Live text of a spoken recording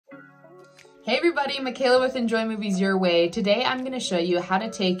Hey everybody, Michaela with Enjoy Movies Your Way. Today I'm going to show you how to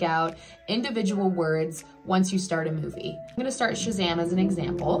take out individual words once you start a movie. I'm going to start Shazam as an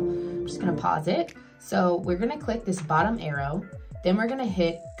example. I'm just going to pause it. So we're going to click this bottom arrow, then we're going to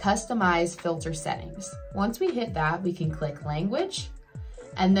hit Customize Filter Settings. Once we hit that, we can click Language,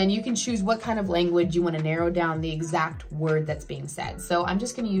 and then you can choose what kind of language you want to narrow down the exact word that's being said. So I'm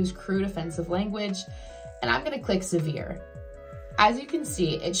just going to use Crude Offensive Language, and I'm going to click Severe. As you can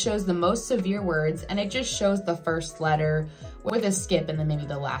see, it shows the most severe words, and it just shows the first letter with a skip and then maybe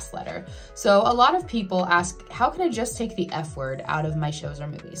the last letter. So a lot of people ask, how can I just take the F word out of my shows or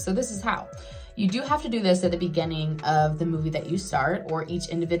movies? So this is how. You do have to do this at the beginning of the movie that you start or each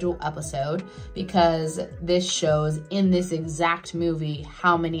individual episode, because this shows in this exact movie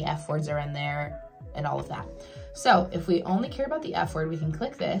how many F words are in there and all of that. So if we only care about the F word, we can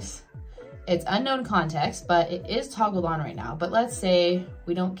click this. It's unknown context, but it is toggled on right now. But let's say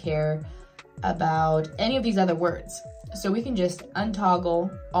we don't care about any of these other words. So we can just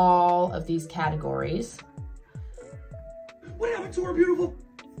untoggle all of these categories. What happened to our beautiful?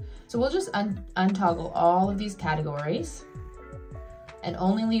 So we'll just untoggle all of these categories and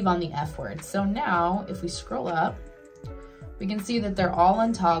only leave on the F word. So now if we scroll up, we can see that they're all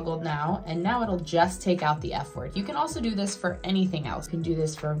untoggled now, and now it'll just take out the F word. You can also do this for anything else. You can do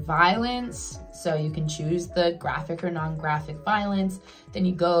this for violence, so you can choose the graphic or non-graphic violence. Then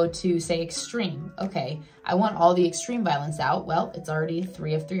you go to, say, extreme. Okay, I want all the extreme violence out. Well, it's already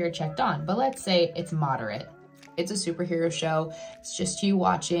 3 of 3 are checked on, but let's say it's moderate. It's a superhero show. It's just you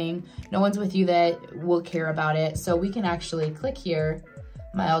watching. No one's with you that will care about it. So we can actually click here.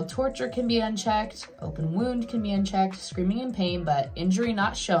 Mild torture can be unchecked, open wound can be unchecked, screaming in pain but injury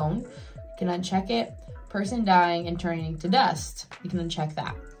not shown, you can uncheck it, person dying and turning to dust, you can uncheck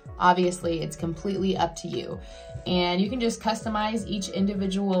that. Obviously, it's completely up to you. And you can just customize each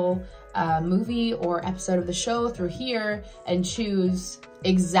individual movie or episode of the show through here and choose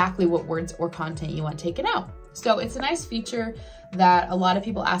exactly what words or content you want taken out. So it's a nice feature that a lot of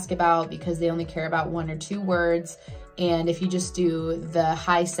people ask about because they only care about 1 or 2 words. And if you just do the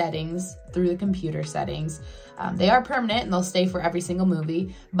high settings through the computer settings, they are permanent and they'll stay for every single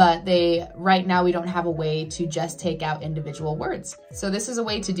movie, but right now we don't have a way to just take out individual words. So this is a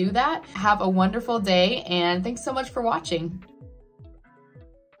way to do that. Have a wonderful day, and thanks so much for watching.